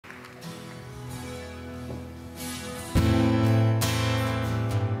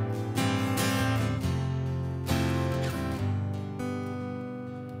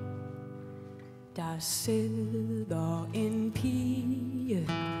Der sidder en pige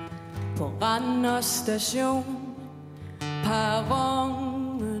på Randers station,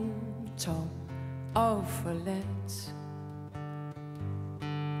 perronen tom og forladt.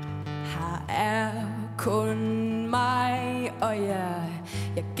 Her er kun mig, og jeg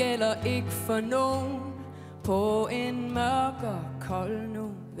gælder ikke for nogen på en mørk og kold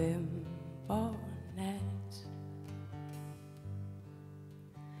novembernat.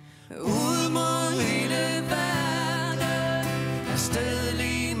 Ud mod hele verden, afsted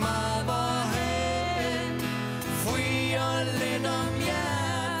lige meget hvorhen, fri og let om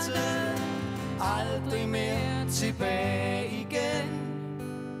hjertet, aldrig mere tilbage igen.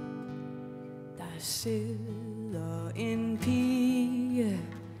 Der sidder en pige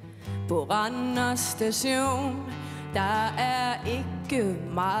på Randers station, der er ikke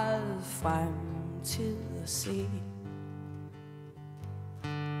meget fremtid at se.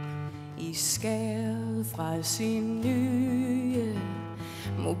 I skæret fra sin nye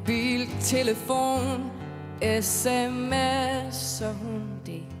mobiltelefon, sms'er hun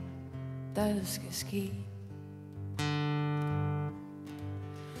det, der skal ske.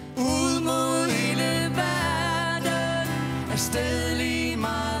 Ud mod hele verden, afsted lige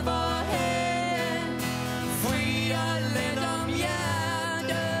meget hvorhen, fri og let om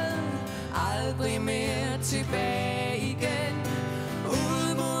hjertet, aldrig mere tilbage igen.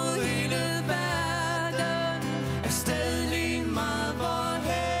 Ud mod hele verden, afsted lige meget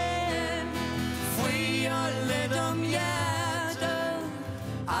hvorhen, fri og let om hjertet,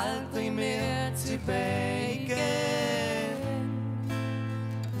 aldrig mere tilbage igen.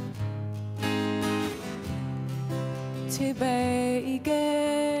 Tilbage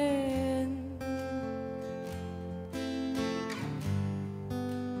igen.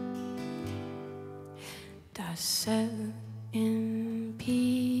 Der sad en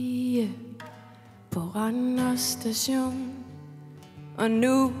pige på Randers station, og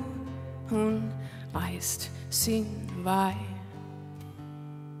nu hun rejst sin vej.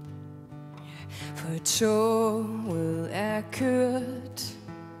 For toget er kørt,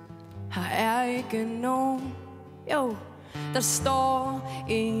 her er ikke nogen. Jo, der står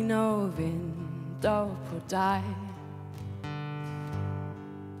en og venter på dig.